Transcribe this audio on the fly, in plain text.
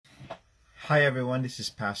Hi everyone, this is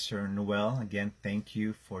Pastor Noel. Again, thank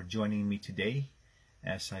you for joining me today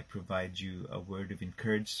as I provide you a word of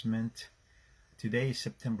encouragement. Today is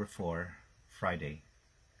September 4, Friday.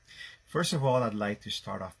 First of all, I'd like to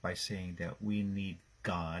start off by saying that we need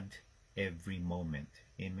God every moment.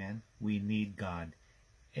 Amen? We need God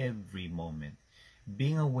every moment.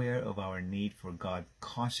 Being aware of our need for God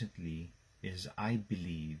constantly is, I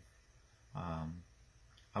believe,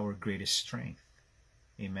 our greatest strength.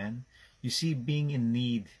 Amen? You see, being in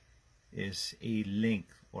need is a link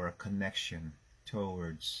or a connection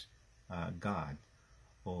towards God,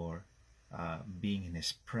 or being in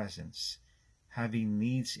His presence. Having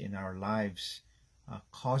needs in our lives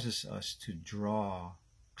causes us to draw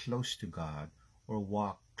close to God or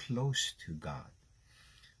walk close to God.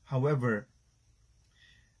 However,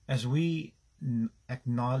 as we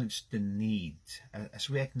acknowledge the needs, as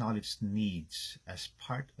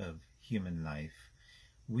part of human life,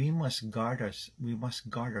 we must guard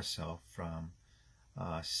ourselves from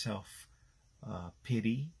self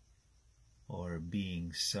pity, or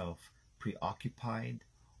being self preoccupied,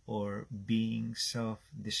 or being self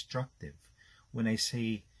destructive. When I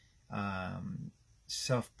say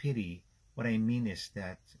self pity, what I mean is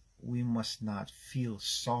that we must not feel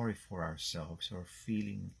sorry for ourselves or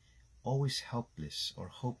feeling always helpless or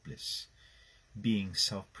hopeless. Being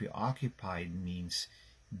self preoccupied means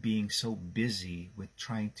being so busy with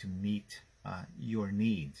trying to meet your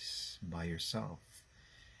needs by yourself.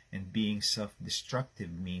 And being self-destructive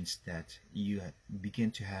means that you begin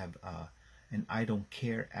to have an I don't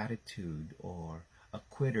care attitude or a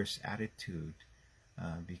quitter's attitude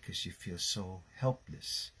because you feel so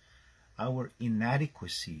helpless. Our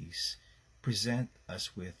inadequacies present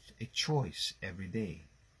us with a choice every day.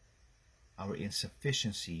 Our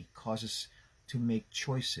insufficiency causes to make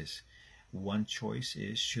choices. One choice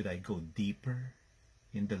is, should I go deeper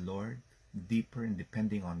in the Lord, deeper in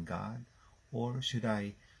depending on God, or should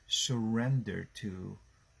I surrender to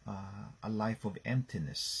a life of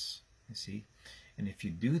emptiness? You see, and if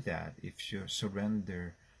you do that, if you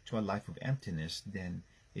surrender to a life of emptiness, then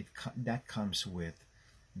that comes with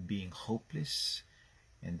being hopeless,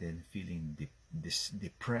 and then feeling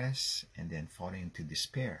depressed, and then falling into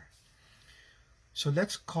despair. So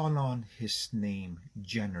let's call on His name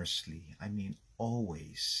generously, I mean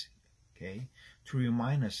always, okay, to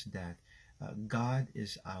remind us that God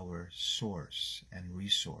is our source and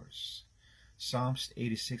resource. Psalms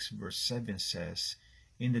 86 verse 7 says,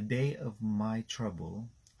 "In the day of my trouble,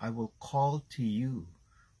 I will call to you,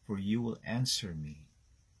 for you will answer me."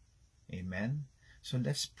 Amen? So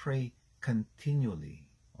let's pray continually,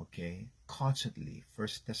 okay, constantly.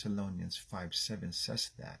 1 Thessalonians 5:7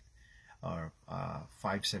 says that, or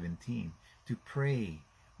 5:17, to pray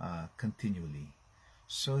continually,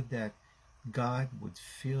 so that God would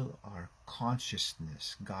fill our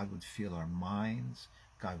consciousness, God would fill our minds,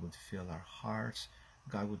 God would fill our hearts,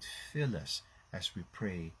 God would fill us as we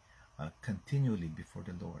pray continually before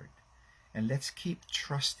the Lord. And let's keep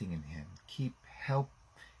trusting in Him, keep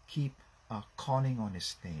calling on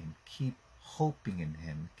His name, keep hoping in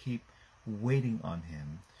Him, keep waiting on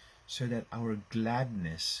Him, so that our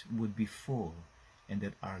gladness would be full, and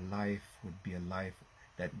that our life would be a life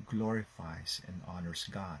that glorifies and honors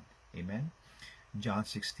God. Amen? John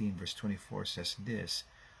 16 verse 24 says this,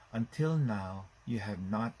 "Until now you have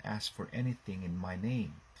not asked for anything in my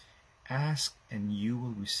name. Ask and you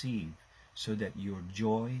will receive, so that your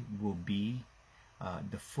joy will be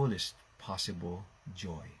the fullest possible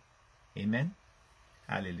joy." Amen?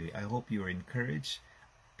 Hallelujah. I hope you are encouraged.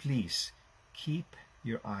 Please keep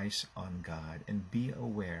your eyes on God and be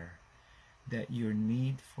aware that your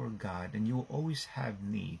need for God, and you will always have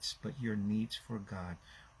needs, but your needs for God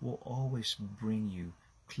will always bring you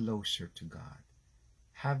closer to God.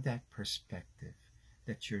 Have that perspective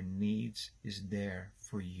that your needs is there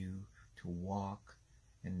for you to walk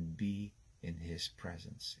and be in His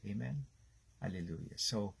presence. Amen? Hallelujah.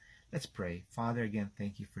 So let's pray. Father, again,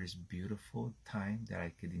 thank you for this beautiful time that I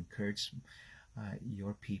could encourage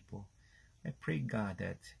your people. I pray, God,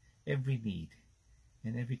 that every need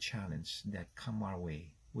and every challenge that come our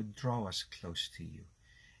way would draw us close to you,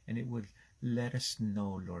 and it would let us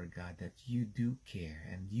know, Lord God, that you do care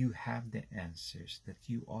and you have the answers, that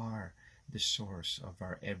you are the source of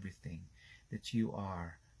our everything, that you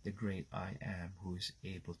are the great I am who is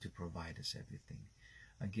able to provide us everything.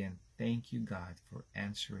 Again, thank you, God, for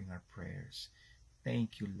answering our prayers.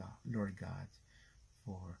 Thank you, Lord God,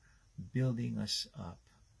 for building us up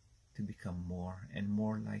to become more and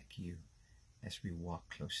more like you as we walk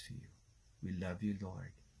close to you. We love you,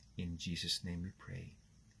 Lord. In Jesus' name we pray.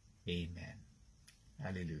 Amen.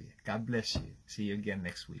 Hallelujah. God bless you. See you again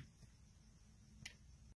next week.